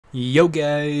Yo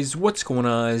guys, what's going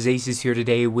on? Ace is here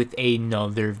today with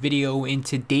another video. In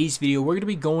today's video, we're going to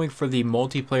be going for the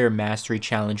multiplayer mastery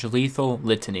challenge lethal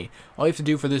litany. All you have to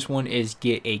do for this one is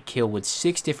get a kill with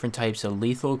 6 different types of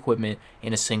lethal equipment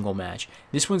in a single match.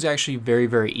 This one's actually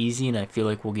very easy, and I feel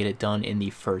like we'll get it done in the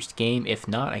first game. If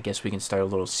not, I guess we can start a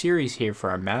little series here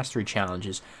for our mastery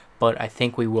challenges, but I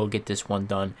think we will get this one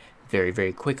done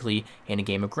very quickly in a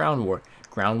game of ground war.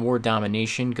 Ground war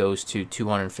domination goes to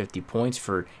 250 points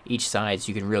for each side, so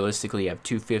you can realistically have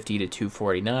 250 to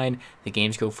 249. The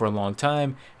games go for a long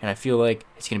time, and I feel like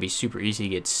it's going to be super easy to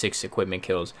get 6 equipment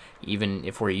kills, even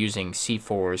if we're using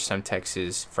C4s,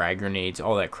 Semtexes, frag grenades,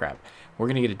 all that crap. We're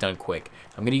going to get it done quick.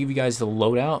 I'm going to give you guys the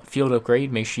loadout, field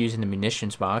upgrade. Make sure you're using the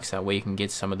munitions box, that way you can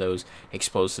get some of those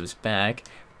explosives back.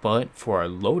 But for our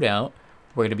loadout,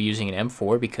 we're going to be using an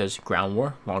M4 because ground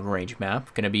war, longer range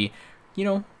map, going to be, you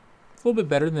know, a little bit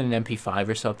better than an MP5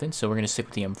 or something, so we're going to stick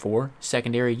with the M4.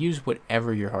 Secondary, use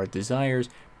whatever your heart desires.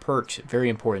 Perks, very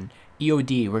important.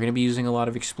 EOD, we're going to be using a lot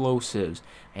of explosives,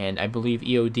 and I believe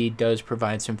EOD does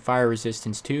provide some fire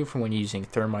resistance too for when you're using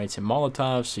thermites and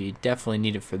molotovs, so you definitely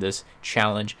need it for this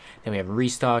challenge. Then we have a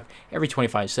restock. Every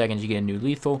 25 seconds you get a new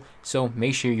lethal, so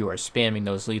make sure you are spamming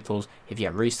those lethals. If you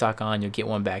have restock on, you'll get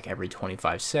one back every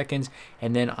 25 seconds.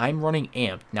 And then I'm running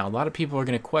amped. Now a lot of people are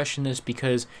going to question this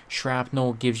because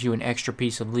shrapnel gives you an extra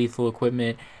piece of lethal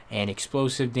equipment, and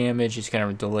explosive damage is going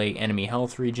to delay enemy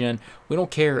health regen. We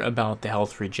don't care about the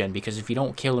health regen because if you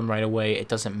don't kill them right away, it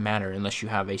doesn't matter unless you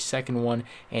have a second one,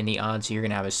 and the odds you're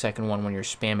going to have a second one when you're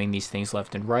spamming these things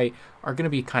left and right are going to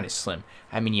be kind of slim.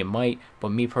 I mean, you might, but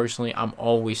me personally, I'm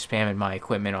always spamming my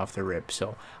equipment off the rip,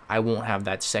 so I won't have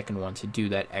that second one to do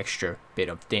that extra bit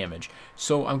of damage.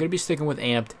 So I'm going to be sticking with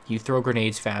amped. You throw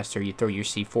grenades faster, you throw your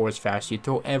C4s faster, you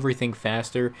throw everything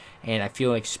faster, and I feel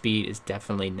like speed is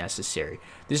definitely necessary.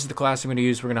 This is the class I'm going to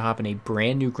use. We're going to hop in a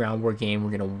brand new ground war game.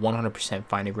 We're going to 100%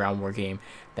 find a ground war game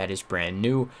that is brand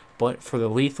new. But for the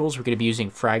lethals, we're going to be using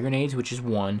frag grenades, which is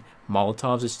 1,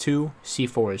 Molotovs is 2,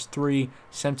 C4 is 3,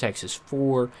 Semtex is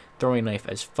 4, throwing knife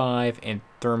as 5, and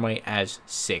thermite as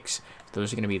 6.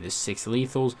 Those are going to be the 6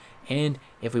 lethals, and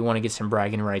if we want to get some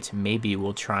bragging rights, maybe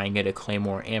we'll try and get a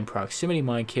claymore and proximity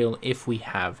mine kill if we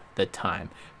have the time.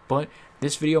 But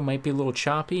this video might be a little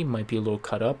choppy, might be a little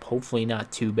cut up, hopefully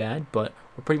not too bad, but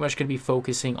we're pretty much going to be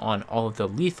focusing on all of the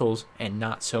lethals and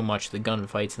not so much the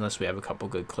gunfights unless we have a couple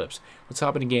good clips. Let's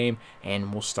hop in the game,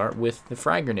 and we'll start with the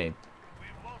frag grenade.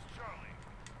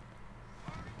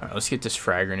 Alright, let's get this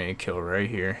frag grenade kill right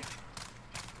here.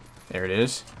 There it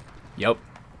is. Yep.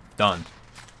 Done.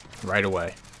 Right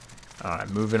away. Alright,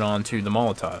 moving on to the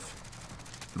Molotov.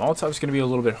 Molotov's going to be a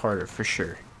little bit harder, for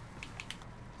sure.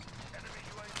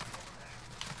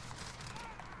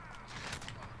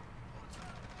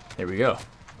 There we go.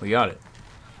 We got it.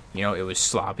 You know, it was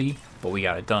sloppy, but we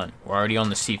got it done. We're already on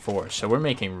the C4, so we're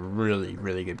making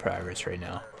really good progress right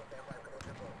now.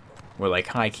 We're like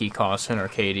high-key costing our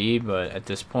KD, but at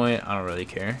this point, I don't really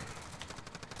care.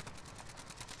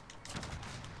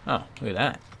 Oh, look at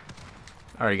that.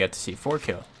 I already got the C4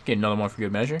 kill. Get another one for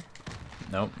good measure.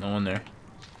 Nope, no one there.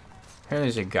 Apparently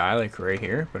there's a guy like right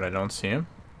here, but I don't see him.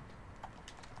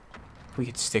 We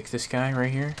could stick this guy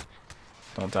right here.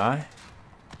 Don't die.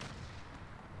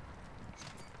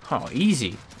 Oh,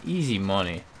 easy. Easy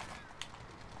money.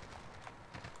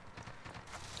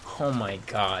 Oh my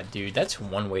god, dude. That's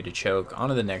one way to choke. On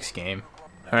to the next game.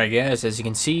 Alright guys, as you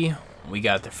can see, we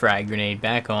got the frag grenade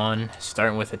back on.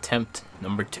 Starting with attempt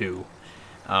number 2.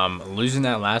 Losing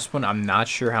that last one, I'm not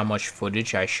sure how much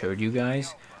footage I showed you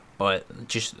guys, but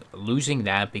just losing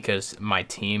that because my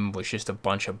team was just a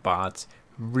bunch of bots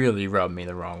really rubbed me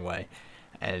the wrong way.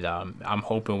 And I'm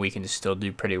hoping we can still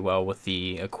do pretty well with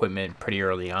the equipment pretty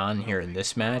early on here in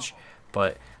this match,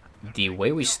 but the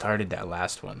way we started that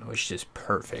last one was just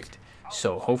perfect.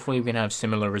 So hopefully we can have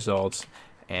similar results,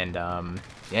 and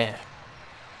yeah.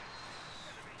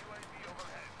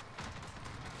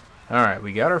 Alright,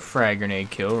 we got our frag grenade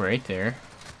kill right there.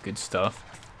 Good stuff.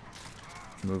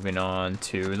 Moving on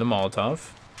to the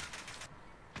Molotov.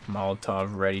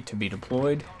 Molotov ready to be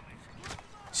deployed.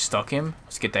 Stuck him.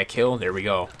 Let's get that kill. There we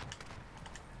go.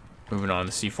 Moving on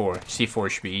to C4. C4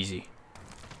 should be easy.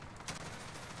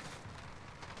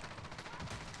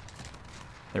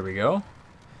 There we go.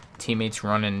 Teammates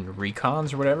running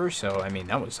recons or whatever, so I mean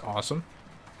that was awesome.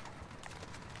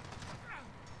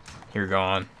 You're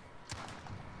gone.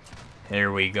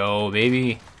 There we go,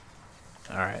 baby.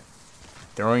 Alright.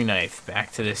 Throwing knife.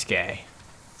 Back to this guy.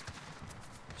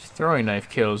 This throwing knife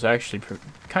kill is actually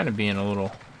kind of being a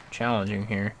little challenging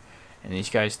here. And these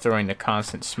guys throwing the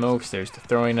constant smokes. There's the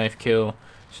throwing knife kill.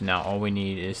 So now all we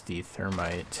need is the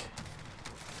thermite.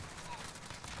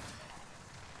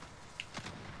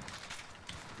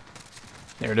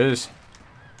 There it is.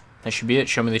 That should be it.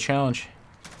 Show me the challenge.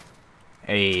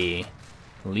 A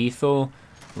lethal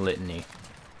litany.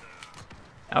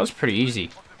 That was pretty easy.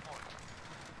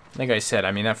 Like I said,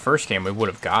 I mean, that first game we would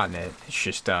have gotten it. It's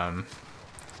just the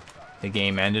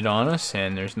game ended on us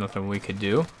and there's nothing we could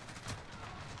do.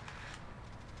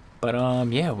 But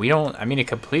yeah, we don't, I mean, it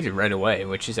completed right away,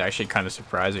 which is actually kind of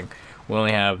surprising. We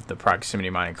only have the proximity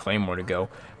mine and claymore to go,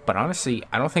 but honestly,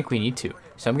 I don't think we need to.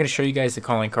 So I'm going to show you guys the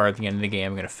calling card at the end of the game.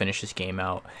 I'm going to finish this game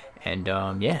out, and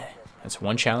yeah, that's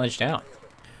one challenge down.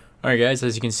 Alright guys,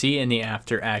 as you can see in the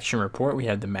after action report, we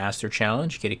had the master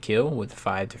challenge, get a kill with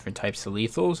 5 different types of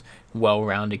lethals,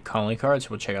 well-rounded calling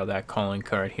cards. We'll check out that calling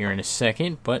card here in a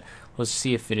second, but let's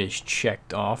see if it is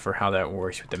checked off or how that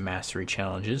works with the mastery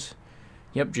challenges.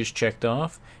 Yep, just checked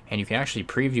off, and you can actually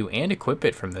preview and equip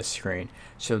it from this screen.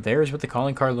 So there's what the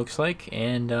calling card looks like,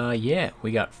 and yeah,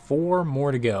 we got 4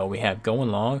 more to go. We have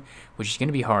going long, which is going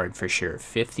to be hard for sure.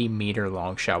 50-meter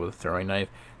long shot with a throwing knife,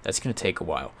 that's going to take a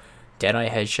while. Deadeye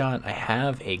headshot, I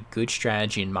have a good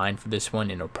strategy in mind for this one,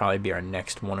 and it'll probably be our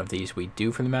next one of these we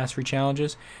do for the mastery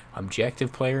challenges.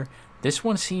 Objective player, this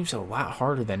one seems a lot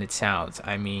harder than it sounds.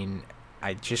 I mean,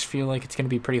 I just feel like it's going to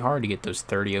be pretty hard to get those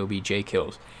 30 OBJ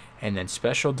kills. And then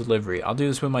special delivery, I'll do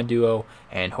this with my duo,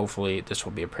 and hopefully this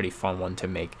will be a pretty fun one to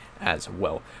make as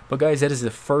well. But guys, that is the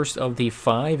first of the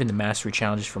 5 in the mastery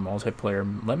challenges for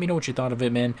multiplayer. Let me know what you thought of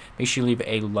it, man. Make sure you leave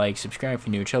a like, subscribe if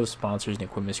you're new, check out the sponsors in the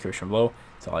equipment description below.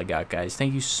 That's all I got, guys.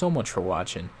 Thank you so much for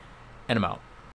watching, and I'm out.